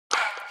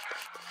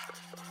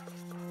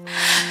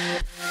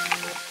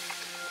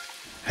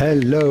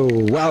Hello,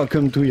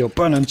 welcome to your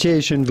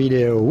pronunciation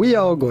video. We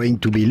are going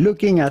to be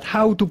looking at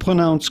how to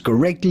pronounce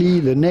correctly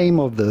the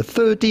name of the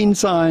 13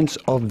 signs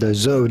of the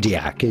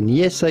zodiac. And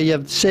yes, I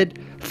have said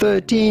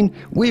 13.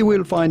 We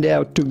will find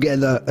out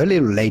together a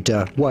little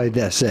later why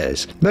this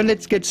is. But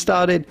let's get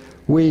started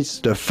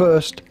with the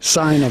first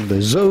sign of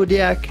the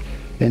zodiac.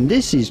 And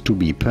this is to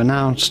be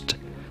pronounced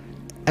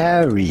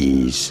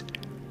Aries.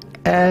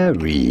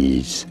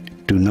 Aries.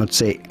 Do not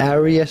say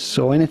Arius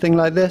or anything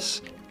like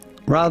this.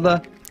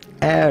 Rather,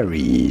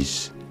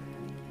 Aries.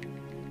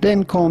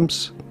 Then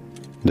comes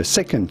the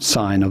second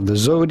sign of the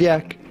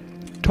zodiac,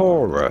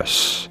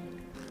 Taurus.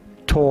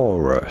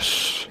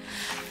 Taurus.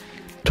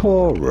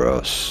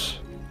 Taurus.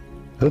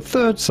 The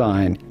third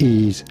sign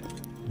is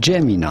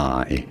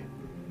Gemini.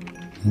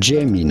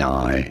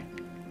 Gemini.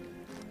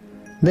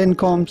 Then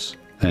comes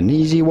an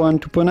easy one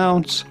to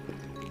pronounce,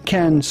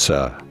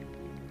 Cancer.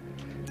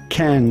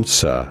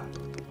 Cancer.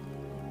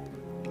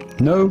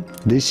 No,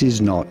 this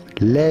is not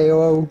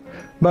Leo,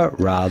 but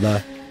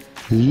rather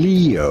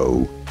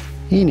Leo.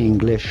 In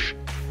English,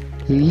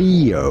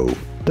 Leo,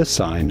 the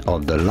sign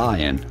of the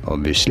lion,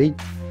 obviously.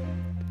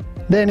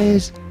 Then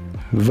is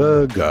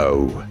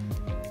Virgo.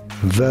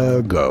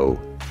 Virgo.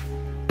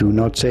 Do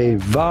not say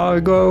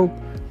Vargo,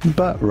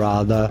 but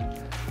rather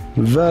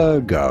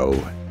Virgo.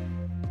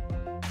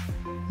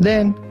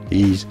 Then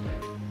is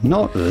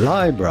not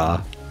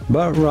Libra,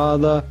 but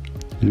rather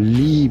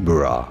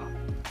Libra.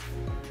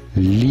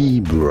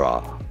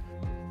 Libra.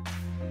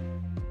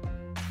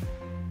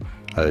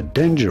 A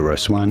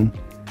dangerous one,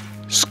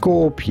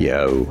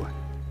 Scorpio.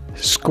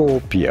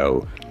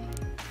 Scorpio.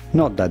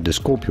 Not that the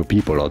Scorpio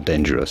people are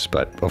dangerous,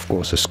 but of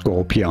course a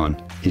scorpion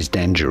is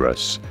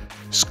dangerous.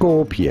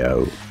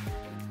 Scorpio.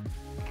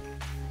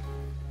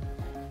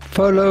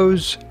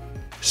 Follows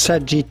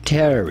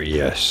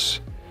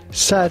Sagittarius.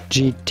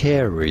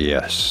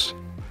 Sagittarius.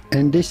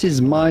 And this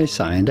is my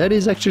sign. That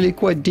is actually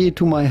quite dear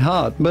to my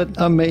heart,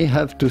 but I may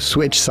have to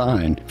switch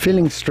sign.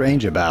 Feeling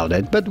strange about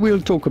it, but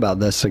we'll talk about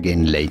this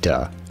again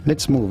later.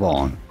 Let's move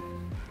on.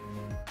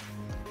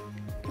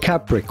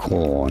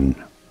 Capricorn.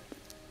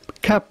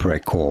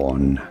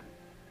 Capricorn.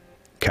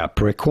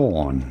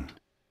 Capricorn.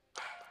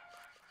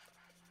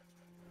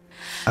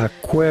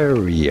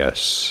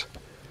 Aquarius.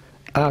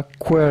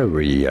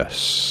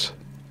 Aquarius.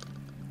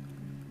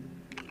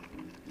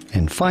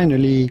 And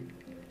finally,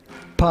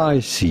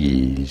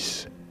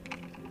 Pisces.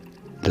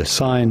 The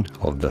sign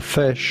of the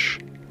fish,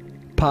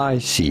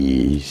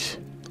 Pisces.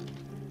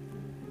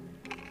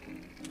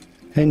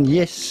 And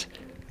yes,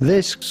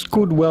 this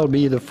could well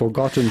be the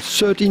forgotten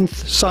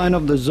 13th sign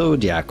of the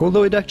zodiac,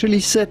 although it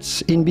actually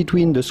sits in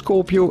between the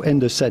Scorpio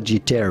and the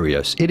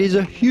Sagittarius. It is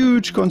a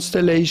huge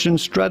constellation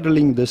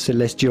straddling the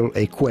celestial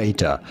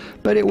equator,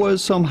 but it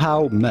was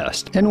somehow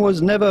missed and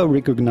was never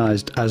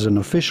recognized as an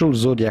official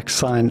zodiac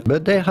sign,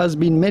 but there has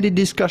been many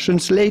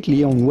discussions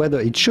lately on whether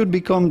it should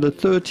become the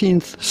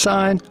 13th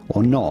sign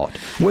or not.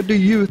 What do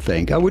you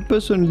think? I would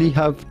personally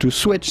have to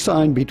switch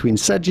sign between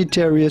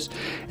Sagittarius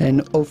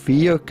and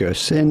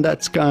Ophiucus, and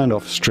that's kind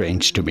of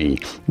strange to me.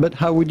 But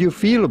how would you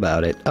feel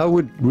about it? I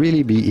would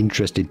really be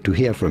interested to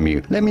hear from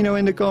you. Let me know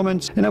in the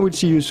comments, and I will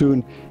see you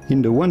soon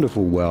in the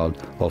wonderful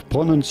world of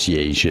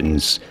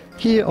pronunciations.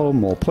 Here are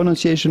more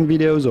pronunciation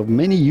videos of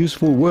many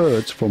useful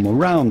words from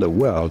around the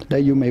world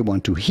that you may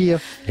want to hear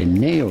and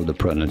nail the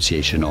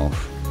pronunciation of.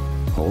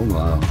 Au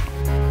revoir.